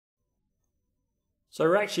So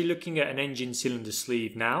we're actually looking at an engine cylinder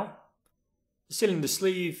sleeve now. The cylinder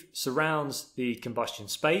sleeve surrounds the combustion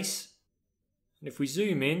space. And if we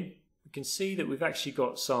zoom in, we can see that we've actually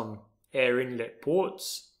got some air inlet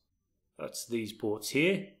ports. That's these ports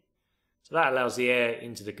here. So that allows the air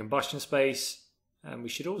into the combustion space. And we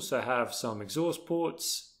should also have some exhaust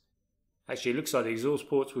ports. Actually, it looks like the exhaust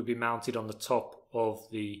ports would be mounted on the top of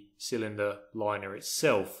the cylinder liner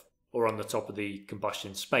itself, or on the top of the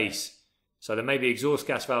combustion space. So there may be exhaust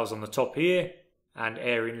gas valves on the top here and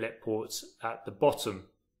air inlet ports at the bottom.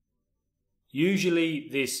 Usually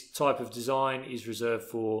this type of design is reserved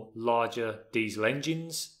for larger diesel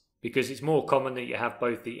engines because it's more common that you have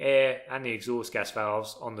both the air and the exhaust gas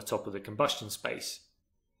valves on the top of the combustion space.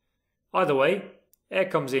 Either way, air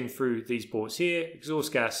comes in through these ports here,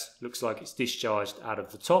 exhaust gas looks like it's discharged out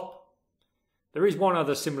of the top. There is one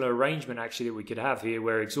other similar arrangement actually that we could have here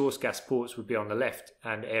where exhaust gas ports would be on the left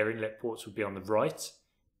and air inlet ports would be on the right.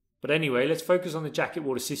 But anyway, let's focus on the jacket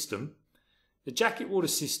water system. The jacket water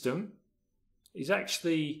system is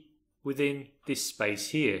actually within this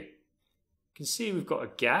space here. You can see we've got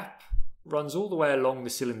a gap, runs all the way along the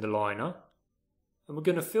cylinder liner, and we're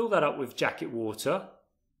going to fill that up with jacket water,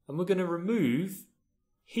 and we're going to remove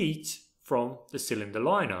heat from the cylinder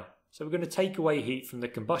liner. So we're going to take away heat from the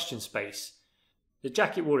combustion space. The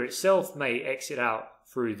jacket water itself may exit out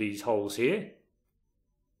through these holes here,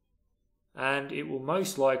 and it will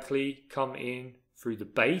most likely come in through the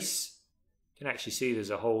base. You can actually see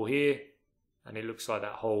there's a hole here, and it looks like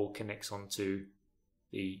that hole connects onto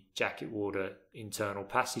the jacket water internal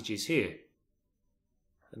passages here.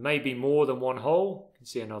 There may be more than one hole. You can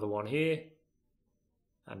see another one here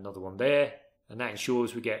and another one there, and that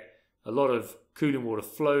ensures we get a lot of cooling water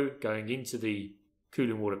flow going into the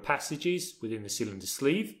cooling water passages within the cylinder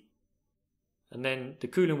sleeve. And then the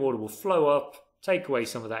cooling water will flow up, take away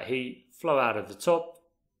some of that heat, flow out of the top,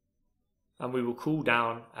 and we will cool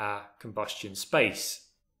down our combustion space.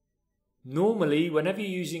 Normally, whenever you're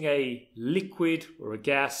using a liquid or a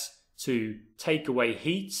gas to take away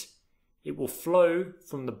heat, it will flow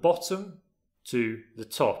from the bottom to the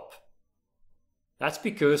top. That's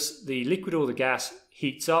because the liquid or the gas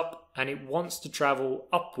heats up and it wants to travel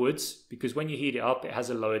upwards because when you heat it up, it has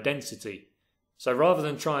a lower density. So rather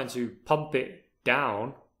than trying to pump it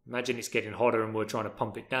down, imagine it's getting hotter and we're trying to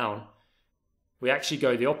pump it down, we actually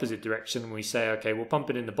go the opposite direction and we say, okay, we'll pump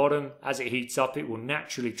it in the bottom. As it heats up, it will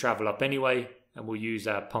naturally travel up anyway, and we'll use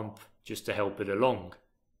our pump just to help it along.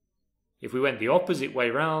 If we went the opposite way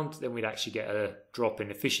round, then we'd actually get a drop in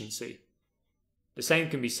efficiency. The same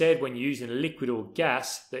can be said when you're using a liquid or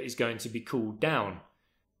gas that is going to be cooled down.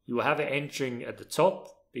 You will have it entering at the top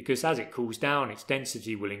because as it cools down, its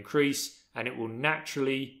density will increase and it will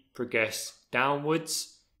naturally progress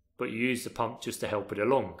downwards, but you use the pump just to help it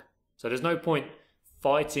along. So there's no point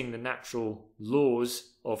fighting the natural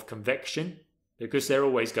laws of convection because they're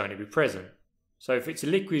always going to be present. So if it's a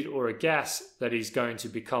liquid or a gas that is going to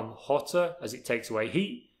become hotter as it takes away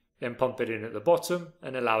heat, then pump it in at the bottom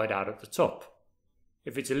and allow it out at the top.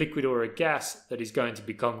 If it's a liquid or a gas that is going to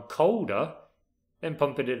become colder, then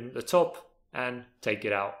pump it in at the top and take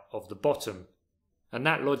it out of the bottom. And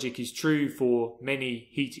that logic is true for many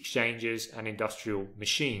heat exchangers and industrial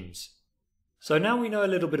machines. So now we know a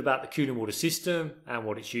little bit about the cooling water system and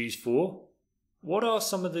what it's used for. What are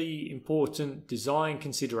some of the important design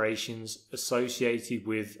considerations associated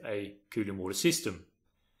with a cooling water system?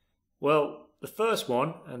 Well, the first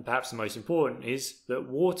one, and perhaps the most important, is that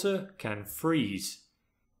water can freeze.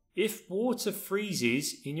 If water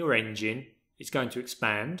freezes in your engine, it's going to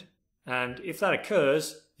expand, and if that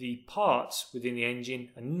occurs, the parts within the engine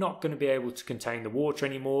are not going to be able to contain the water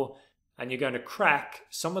anymore, and you're going to crack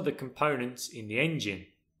some of the components in the engine.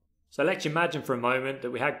 So let's imagine for a moment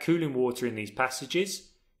that we had cooling water in these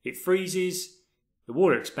passages. It freezes, the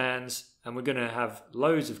water expands, and we're going to have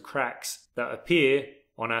loads of cracks that appear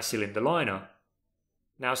on our cylinder liner.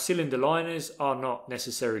 Now, cylinder liners are not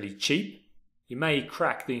necessarily cheap. You may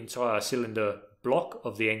crack the entire cylinder block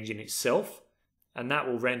of the engine itself, and that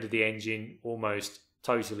will render the engine almost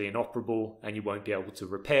totally inoperable and you won't be able to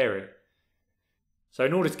repair it. So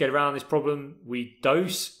in order to get around this problem, we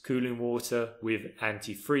dose cooling water with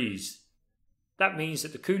antifreeze. That means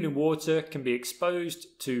that the cooling water can be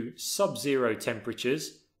exposed to sub-zero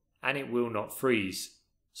temperatures and it will not freeze.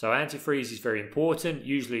 So antifreeze is very important.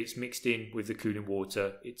 Usually it's mixed in with the cooling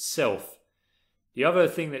water itself. The other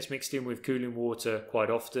thing that's mixed in with cooling water quite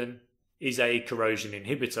often is a corrosion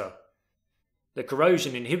inhibitor. The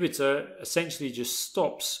corrosion inhibitor essentially just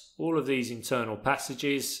stops all of these internal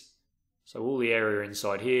passages, so all the area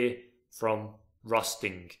inside here, from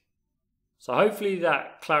rusting. So hopefully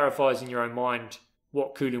that clarifies in your own mind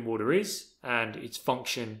what cooling water is and its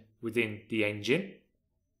function within the engine.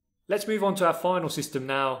 Let's move on to our final system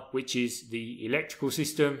now, which is the electrical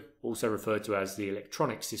system, also referred to as the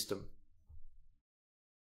electronic system.